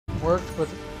worked with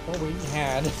what we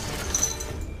had.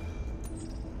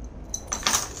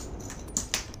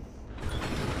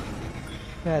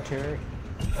 Yeah, Terry.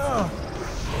 Oh,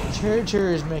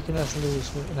 Terry's making us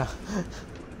lose. No.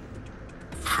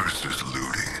 First there's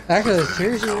looting. Actually,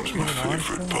 Terry's even Comes my on.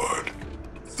 favorite part.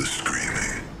 The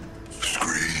screaming.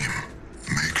 Scream.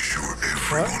 Make sure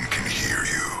everyone can hear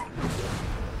you.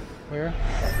 Where?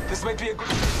 This might be a good...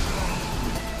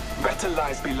 Better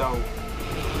lies below.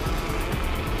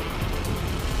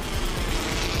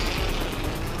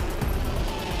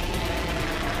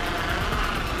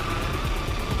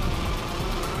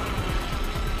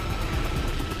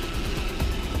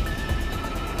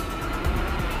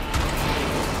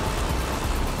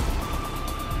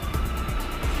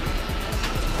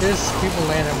 There's people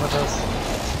landing with us.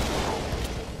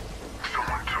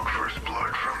 Someone took first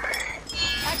blood from me.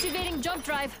 Activating jump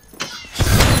drive.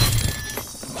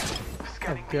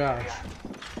 Oh gosh.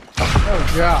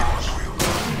 Oh gosh.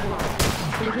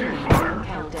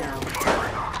 Countdown.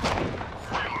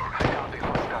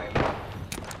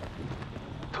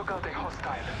 Took out a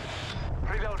hostile.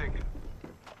 Reloading.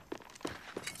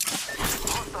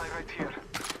 Hostile right here.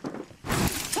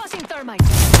 Tossing thermite.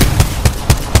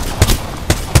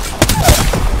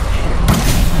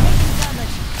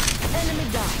 Damage. Enemy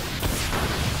down.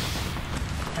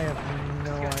 I have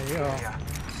no idea.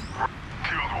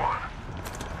 Killed one.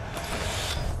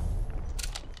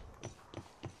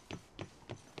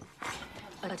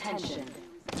 Attention.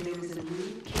 There is a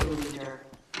new kill leader.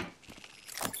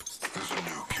 There's a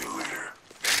new kill leader.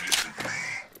 And it isn't me.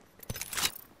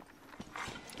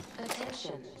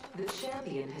 Attention. The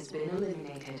champion has been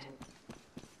eliminated.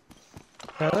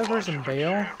 That other person bail?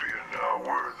 Champion now,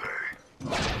 were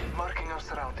they? Marking our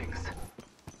surroundings.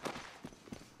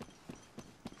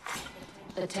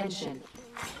 Attention.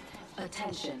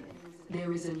 Attention.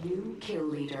 There is a new kill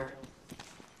leader.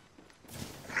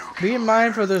 Be in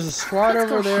mind for there's a squad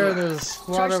Let's over go there, here. there's a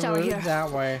squad Charge tower over here.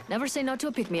 that way. Never say no to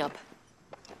a pick me up.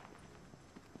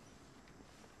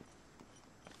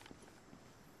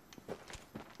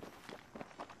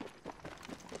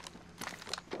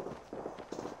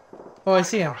 Oh, I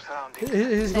see him. Our surroundings.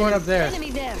 He's going up there.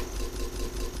 Enemy there.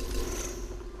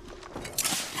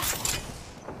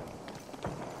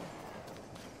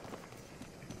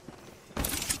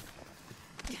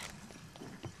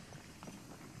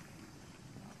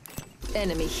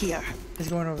 Enemy here. He's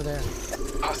going over there.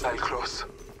 Hostile close.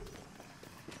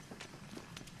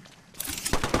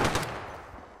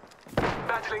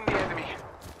 Battling the enemy.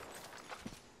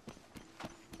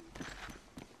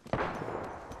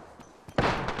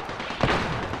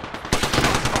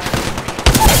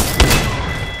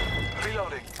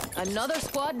 Reloading. Another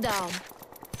squad down.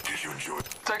 Did you enjoy?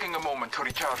 Taking a moment to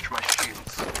recharge my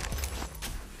shields.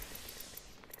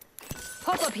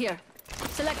 Pop up here.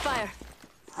 Select fire.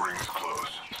 Rings close.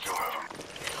 Still have them.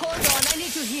 Hold on, I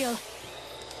need to heal.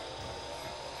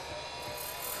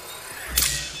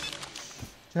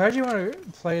 So how do you want to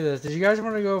play this? Did you guys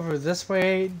want to go over this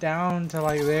way down to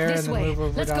like there This and then way. move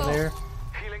over Let's down go. there?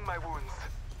 Healing my wounds.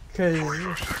 Because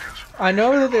I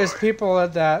know that there's people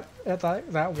at that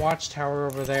watchtower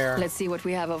over there. Let's see what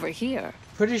we have over here.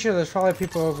 Pretty sure there's probably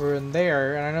people over in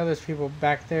there, and I know there's people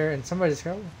back there, and somebody's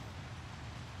got.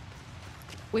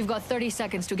 We've got 30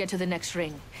 seconds to get to the next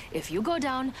ring. If you go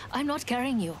down, I'm not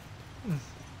carrying you.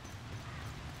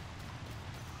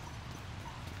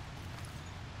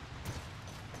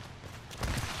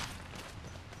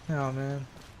 Oh man.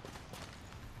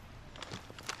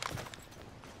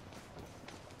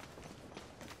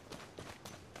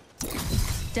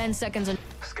 Ten seconds and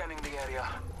Scanning the area.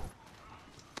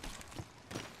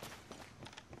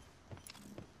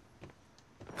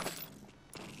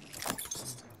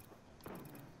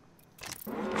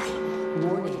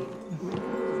 Warning.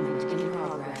 Movement in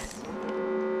progress.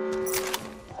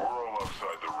 We're all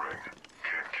outside the ring.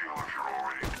 Can't kill if you're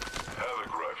already.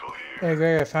 Havoc rifle here. Hey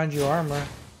Greg, I found you armor.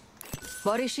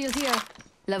 body shield here.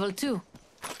 Level 2.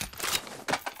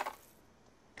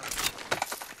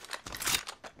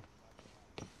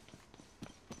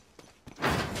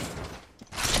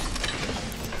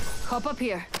 Hop up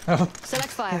here. Oh. Select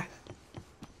fire.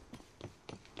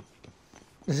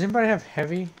 Does anybody have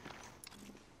heavy?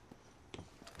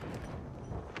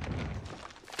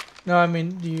 No, I mean,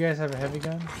 do you guys have a heavy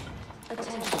gun?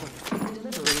 Attention.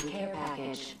 Delivering care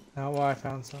package. Oh, well, I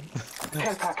found some.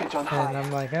 Care package on And high.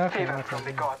 I'm like, okay, Favor I'll from take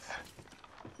the it. gods.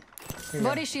 Here you go.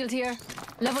 Body shield here.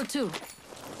 Level 2.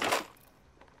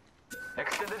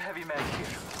 Extended heavy mag here.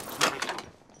 Level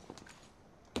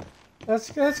 2.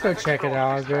 Let's go check it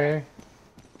out, Greg.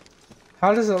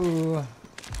 How does it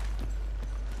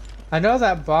I know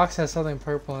that box has something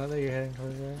purple in it that you're heading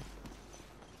towards, right?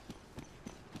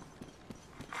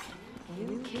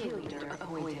 New kill leader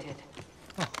appointed.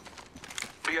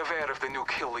 Be aware of the new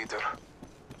kill leader.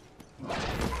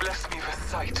 Bless me with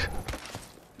sight.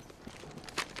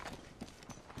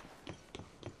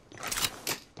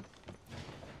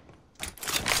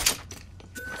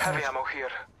 Heavy ammo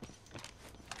here.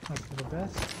 Not for the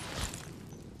best.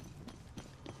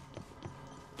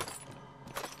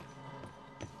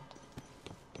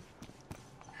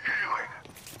 Healing.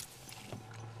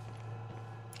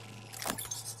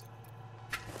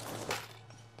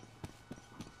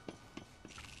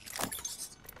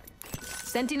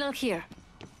 Sentinel here.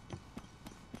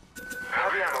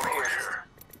 Heavy ammo here.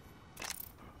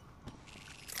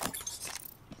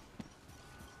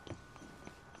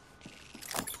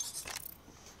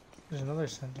 There's another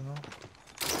sentinel.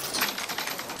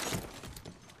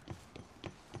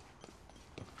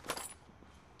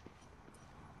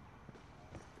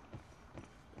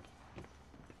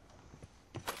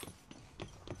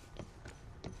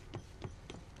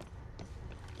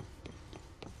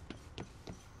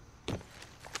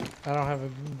 I don't have a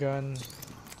gun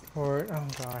for it. Oh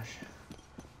gosh.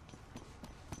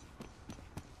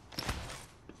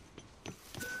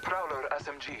 Prowler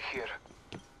SMG here.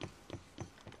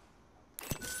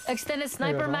 Extended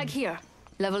sniper mag here.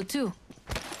 Level 2.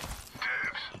 Dibs.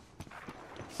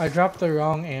 I dropped the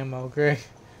wrong ammo, Greg.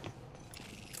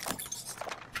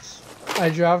 I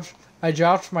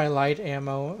dropped my light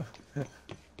ammo.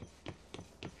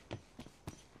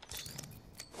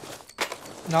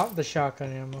 Not the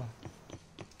shotgun ammo.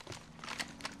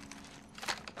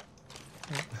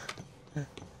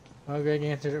 Oh, Greg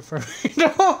answered it for me.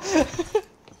 No!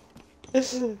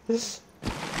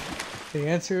 The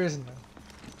answer is no.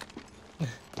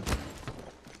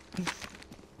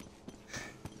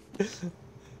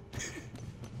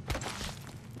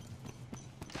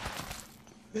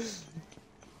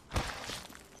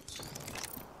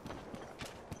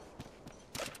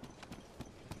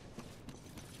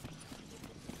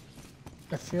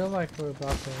 I feel like we're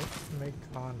about to make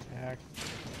contact.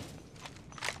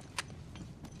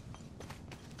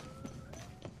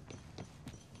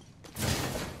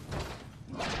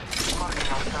 Marking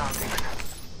our surroundings.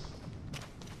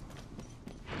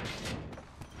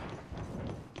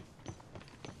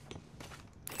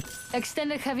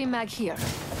 Extended heavy mag here.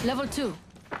 Level 2.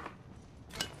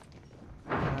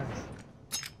 Nice.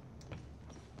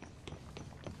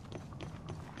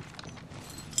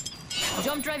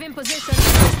 Jump drive in position.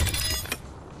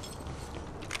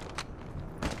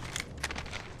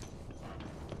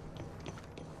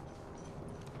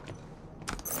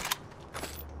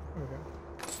 Okay.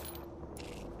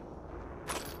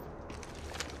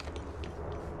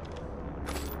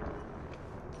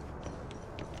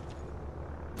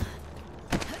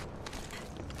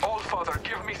 All Father,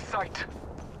 give me sight.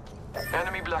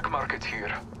 Enemy black market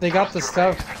here. They got Trust the your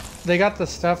stuff. face. They got the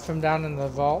stuff from down in the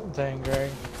vault thing,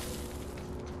 Greg.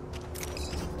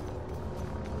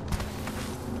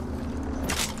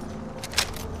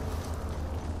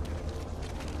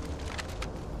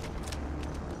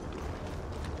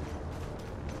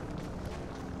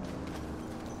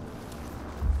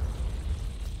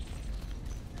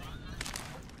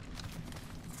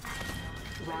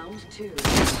 Round 2.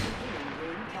 Beginning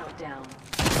ring countdown.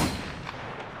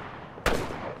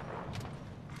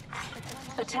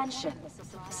 Attention.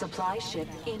 Supply ship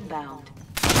inbound.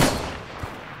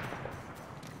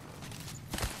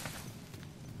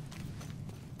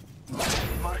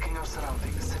 Marking our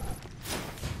surroundings.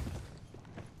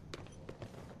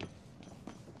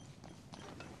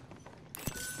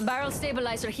 Barrel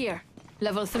stabilizer here.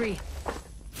 Level 3.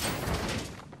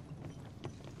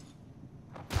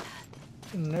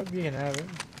 Nope, you can have it.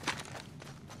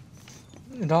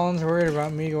 Dolan's worried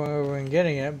about me going over and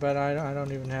getting it, but I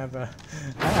don't even have a.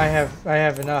 I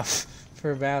have enough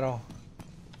for a battle.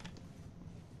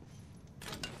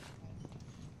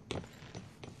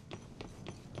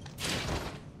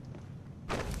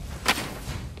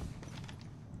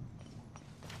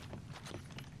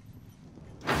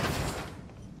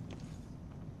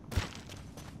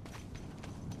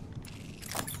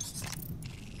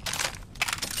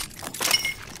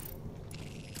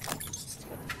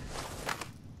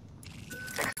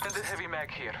 Extended heavy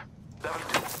mag here. Level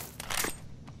 2.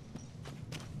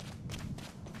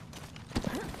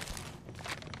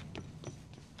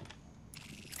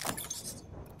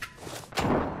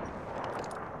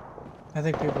 I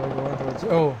think people are going towards.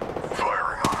 Oh,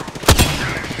 Firing on him.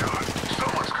 Getting shot.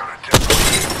 Someone's gonna die.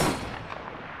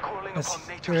 Calling that's, upon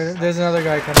nature's there's another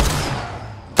guy coming.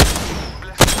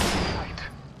 Bless me with sight.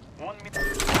 1 minute.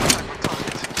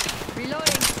 Target.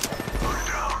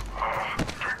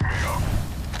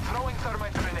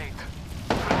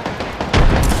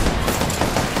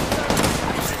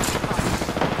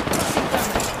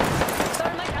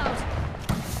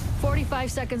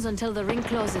 seconds until the ring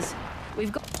closes. We've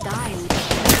got die. I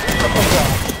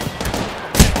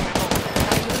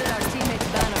looted our teammate's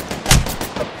banner.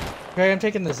 Okay, I'm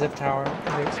taking the zip tower.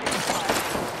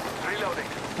 Reloading.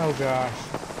 Oh gosh.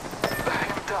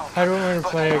 I'm down. I don't want to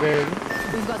play again.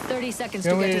 We've got 30 seconds to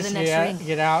Can we get to just the next ring.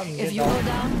 get out and If get you down? go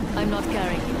down, I'm not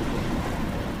carrying you.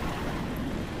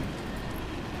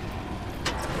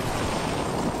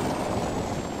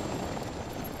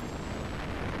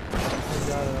 I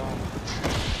got it all.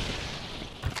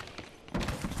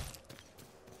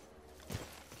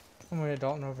 Somewhere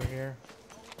Dalton over here.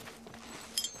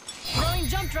 Throwing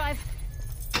jump drive.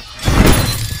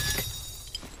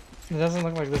 It doesn't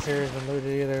look like this area's been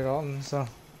looted either, Dalton. So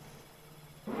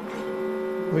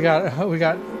we got you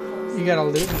got to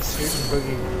loot and shoot and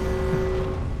boogie,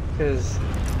 because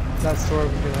that's where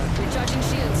we're gonna. Recharging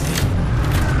shields.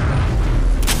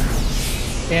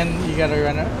 And you got to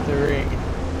run up the ring.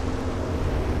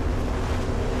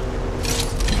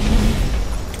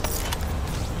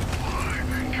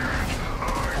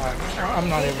 I'm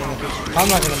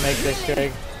not gonna make this,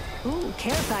 Greg. Ooh,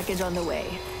 care package on the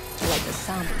way. I like the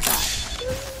sound of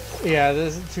that. Yeah,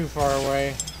 this is too far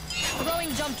away.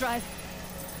 Throwing jump drive.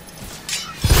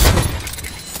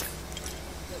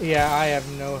 Yeah, I have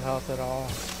no health at all.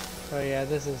 So yeah,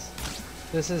 this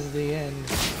is the end.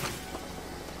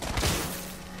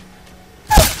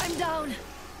 I'm down.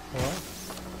 What?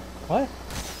 What?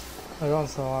 I don't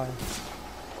still alive.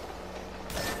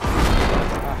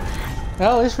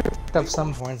 Well, at least we picked up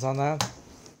some points on that.